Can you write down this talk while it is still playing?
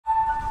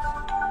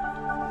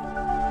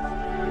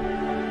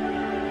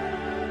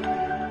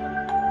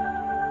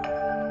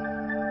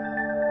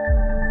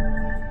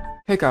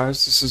Hey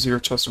guys, this is your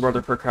trusted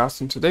weather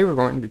forecast, and today we're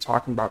going to be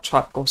talking about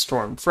Tropical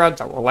Storm Fred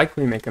that will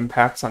likely make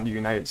impacts on the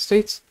United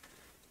States,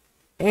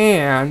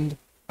 and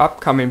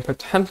upcoming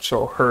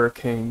potential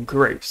Hurricane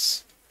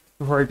Grace.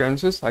 Before I get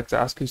into this, I'd like to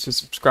ask you to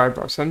subscribe.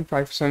 About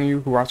 75% of you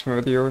who watch my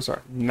videos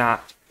are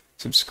not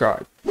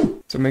subscribed.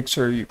 So make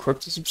sure you click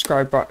the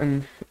subscribe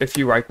button if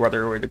you like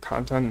weather-related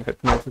content and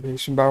hit the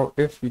notification bell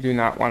if you do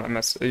not want to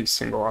miss a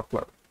single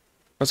upload.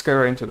 Let's get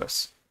right into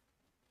this.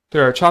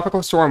 There are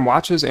tropical storm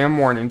watches and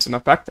warnings in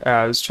effect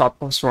as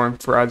Tropical Storm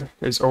Fred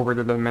is over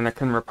the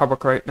Dominican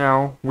Republic right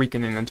now,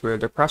 weakening into a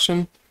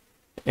depression,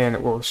 and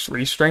it will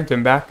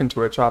re-strengthen back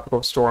into a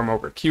tropical storm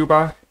over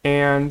Cuba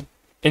and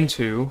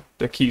into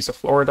the Keys of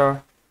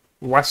Florida,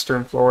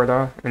 western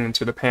Florida, and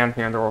into the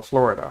panhandle of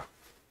Florida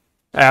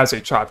as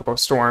a tropical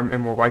storm,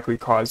 and will likely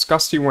cause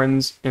gusty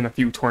winds and a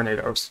few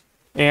tornadoes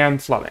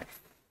and flooding.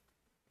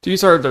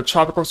 These are the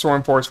tropical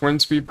storm force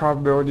wind speed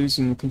probabilities,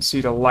 and you can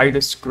see the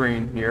lightest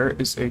green here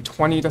is a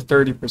 20 to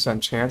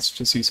 30% chance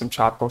to see some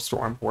tropical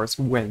storm force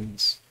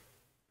winds.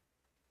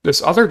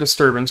 This other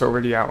disturbance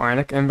over the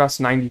Atlantic, Invest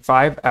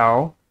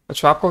 95L, a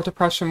tropical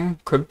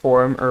depression could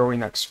form early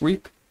next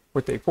week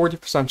with a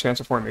 40% chance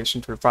of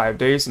formation through 5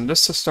 days, and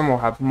this system will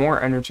have more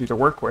energy to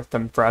work with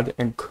than Fred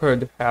and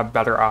could have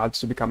better odds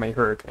to become a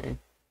hurricane.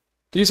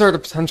 These are the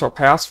potential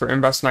paths for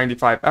Invest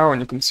 95L,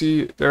 and you can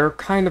see they're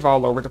kind of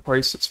all over the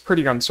place. It's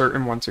pretty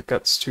uncertain once it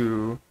gets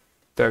to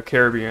the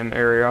Caribbean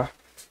area.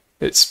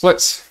 It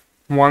splits.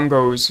 One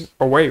goes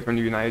away from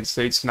the United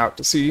States and out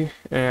to sea,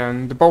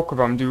 and the bulk of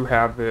them do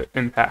have it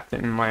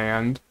impacting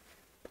land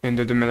in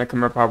the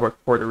Dominican Republic,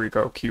 Puerto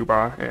Rico,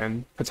 Cuba,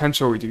 and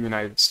potentially the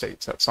United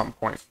States at some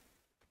point.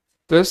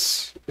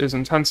 This is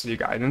intensity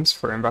guidance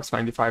for Invest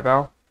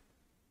 95L.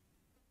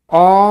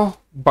 All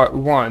but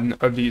one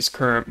of these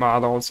current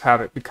models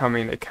have it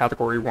becoming a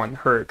Category 1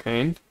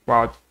 hurricane,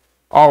 while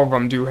all of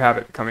them do have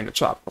it becoming a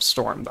tropical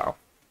storm, though.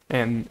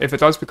 And if it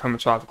does become a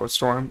tropical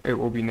storm, it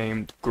will be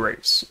named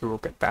Grace. It will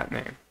get that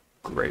name,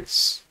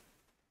 Grace.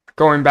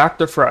 Going back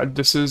to Fred,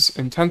 this is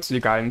intensity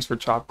guidance for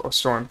Tropical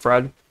Storm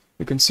Fred.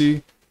 You can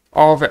see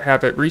all of it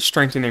have it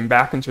re-strengthening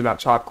back into that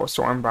tropical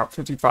storm, about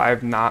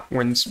 55 knot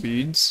wind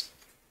speeds,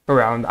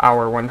 around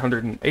hour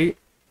 108.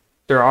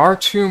 There are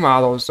two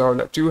models, though,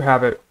 that do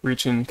have it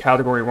reaching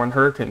Category 1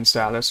 hurricane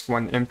status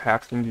when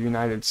impacting the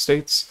United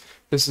States.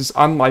 This is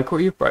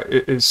unlikely, but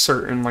it is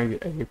certainly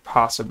a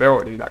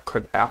possibility that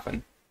could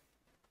happen.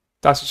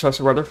 That's the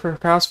trusted weather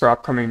forecast for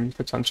upcoming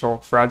potential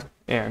Fred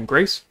and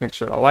Grace. Make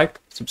sure to like,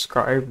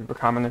 subscribe, leave a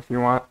comment if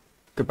you want.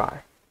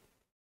 Goodbye.